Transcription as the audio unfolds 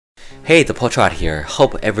Hey, the Portrait here.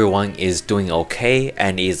 Hope everyone is doing okay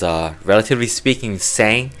and is relatively speaking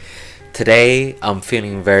sane. Today I'm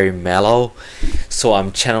feeling very mellow, so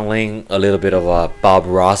I'm channeling a little bit of a Bob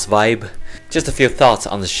Ross vibe. Just a few thoughts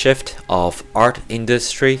on the shift of art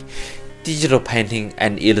industry. Digital painting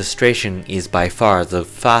and illustration is by far the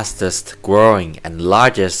fastest growing and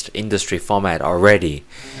largest industry format already,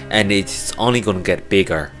 and it's only going to get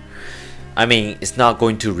bigger. I mean, it's not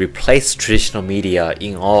going to replace traditional media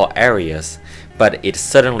in all areas, but it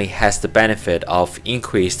certainly has the benefit of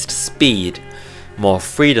increased speed, more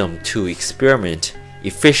freedom to experiment,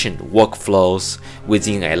 efficient workflows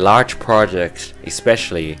within a large project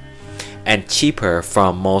especially, and cheaper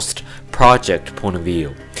from most project point of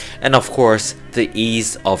view. And of course, the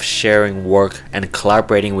ease of sharing work and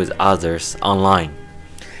collaborating with others online.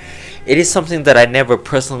 It is something that I never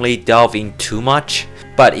personally delve in too much,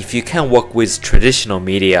 but if you can work with traditional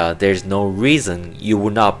media, there's no reason you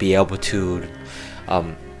would not be able to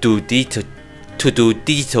do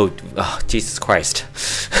digital. Jesus Christ.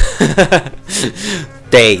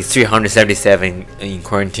 Day 377 in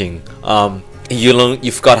quarantine.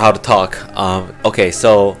 You forgot how to talk. Okay,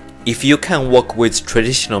 so if you can work with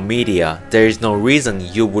traditional media, there is no reason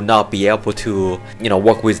you would not be able to,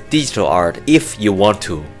 work with digital art if you want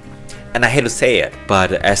to. And I hate to say it,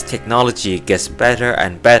 but as technology gets better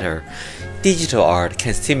and better, digital art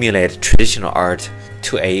can simulate traditional art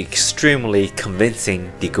to an extremely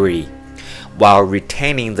convincing degree, while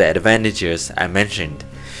retaining the advantages I mentioned.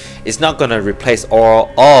 It's not gonna replace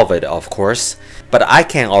all of it, of course, but I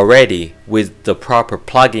can already, with the proper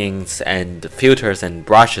plugins and filters and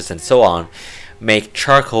brushes and so on, make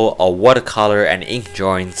charcoal or watercolor and ink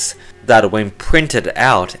drawings that when printed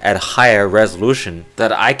out at higher resolution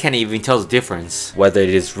that I can't even tell the difference whether it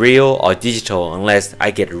is real or digital unless I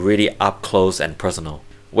get really up close and personal.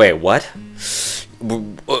 Wait, what?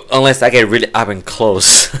 Unless I get really up and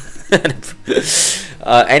close.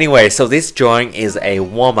 Anyway, so this drawing is a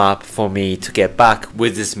warm-up for me to get back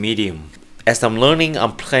with this medium. As I'm learning,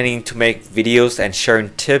 I'm planning to make videos and sharing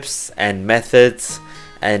tips and methods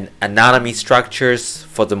and anatomy structures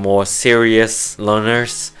for the more serious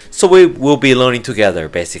learners. So we will be learning together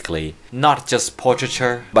basically. Not just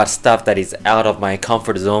portraiture, but stuff that is out of my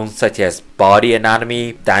comfort zone, such as body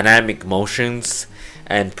anatomy, dynamic motions,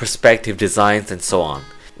 and perspective designs and so on.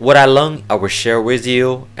 What I learned I will share with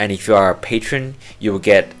you, and if you are a patron, you will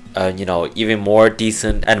get even more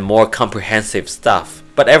decent and more comprehensive stuff.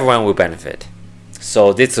 But everyone will benefit.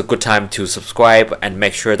 So this is a good time to subscribe and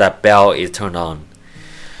make sure that bell is turned on.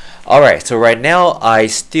 Alright, so right now I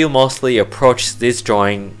still mostly approach this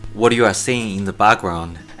drawing, what you are seeing in the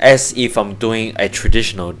background, as if I'm doing a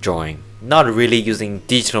traditional drawing, not really using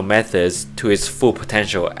digital methods to its full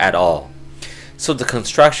potential at all. So the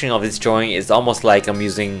construction of this drawing is almost like I'm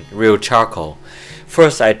using real charcoal.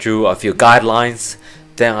 First I drew a few guidelines,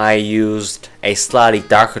 then I used a slightly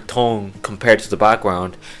darker tone compared to the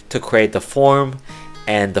background to create the form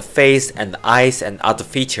and the face and the eyes and other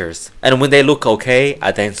features. And when they look okay,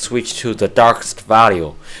 I then switch to the darkest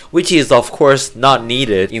value, which is of course not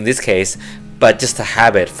needed in this case, but just a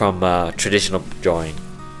habit from traditional drawing.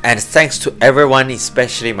 And thanks to everyone,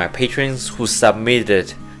 especially my patrons who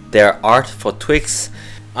submitted their art for tweaks.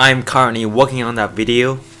 I'm currently working on that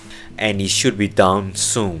video and it should be done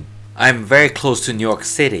soon. I'm very close to New York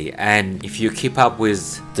City, and if you keep up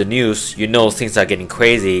with the news, you know things are getting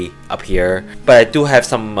crazy up here. But I do have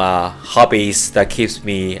some hobbies that keeps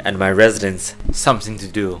me and my residents something to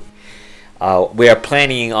do. We are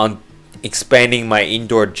planning on expanding my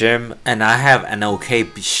indoor gym, and I have an okay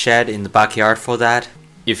shed in the backyard for that.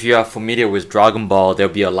 If you are familiar with Dragon Ball,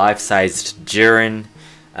 there'll be a life-sized Jiren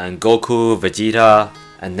and Goku, Vegeta,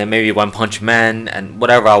 and then maybe One Punch Man and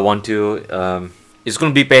whatever I want to. It's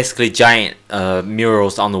going to be basically giant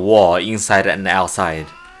murals on the wall inside and outside.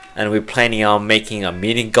 And we're planning on making a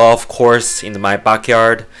mini golf course in my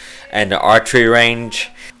backyard and an archery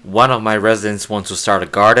range. One of my residents wants to start a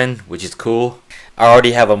garden, which is cool. I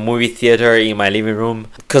already have a movie theater in my living room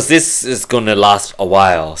because this is going to last a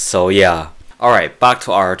while, so yeah. Alright, back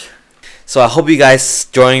to art. So I hope you guys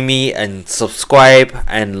join me and subscribe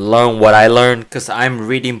and learn what I learned, because I'm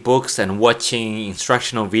reading books and watching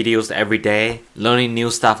instructional videos every day, learning new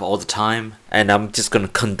stuff all the time, and I'm just gonna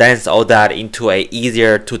condense all that into a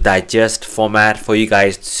easier to digest format for you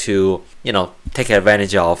guys to, take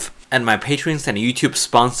advantage of. And my patrons and YouTube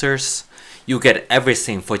sponsors, you get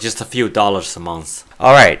everything for just a few dollars a month.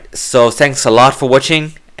 Alright, so thanks a lot for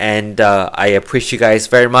watching, and I appreciate you guys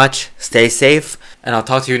very much. Stay safe, and I'll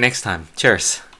talk to you next time. Cheers.